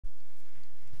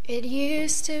It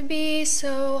used to be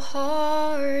so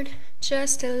hard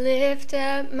just to lift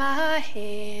up my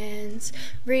hands.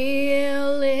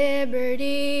 Real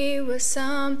liberty was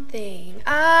something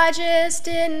I just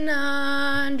didn't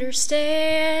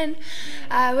understand.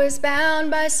 I was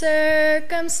bound by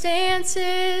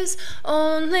circumstances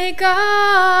only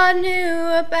God knew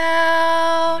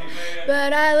about,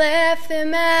 but I left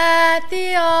them at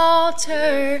the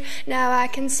altar. Now I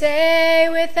can say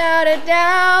without a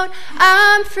doubt,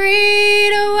 I'm free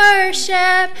to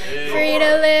worship, free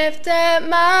to lift up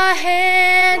my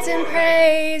hands and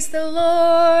praise the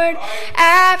Lord.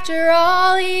 After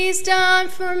all He's done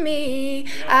for me,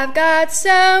 I've got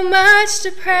so much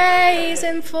to praise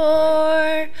Him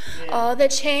for. All the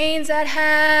chains that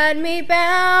had me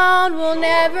bound will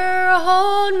never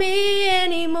hold me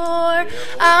anymore.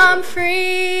 I'm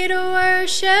free to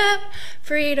worship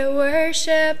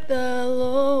the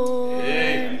Lord.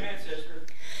 Amen.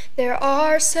 There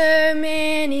are so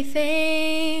many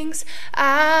things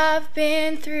I've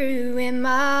been through in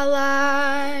my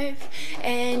life,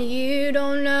 and you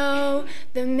don't know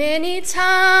the many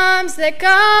times that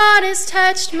God has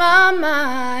touched my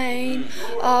mind.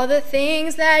 All the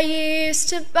things that used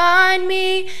to bind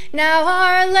me now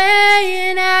are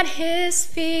laying at His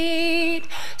feet.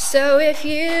 So if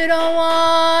you don't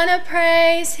want to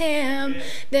praise Him,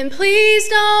 then please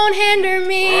don't hinder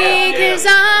me, 'cause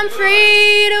I'm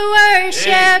free to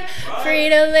worship, free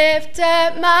to lift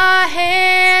up my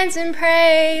hands and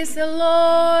praise the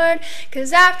Lord.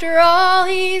 'Cause after all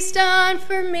He's done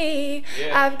for me,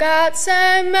 I've got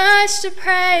so much to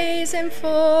praise Him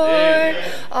for.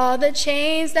 All the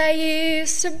chains that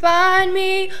used to bind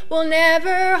me will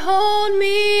never hold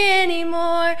me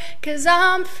anymore, 'cause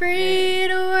I'm free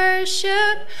to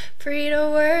worship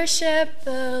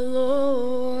the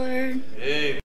Lord.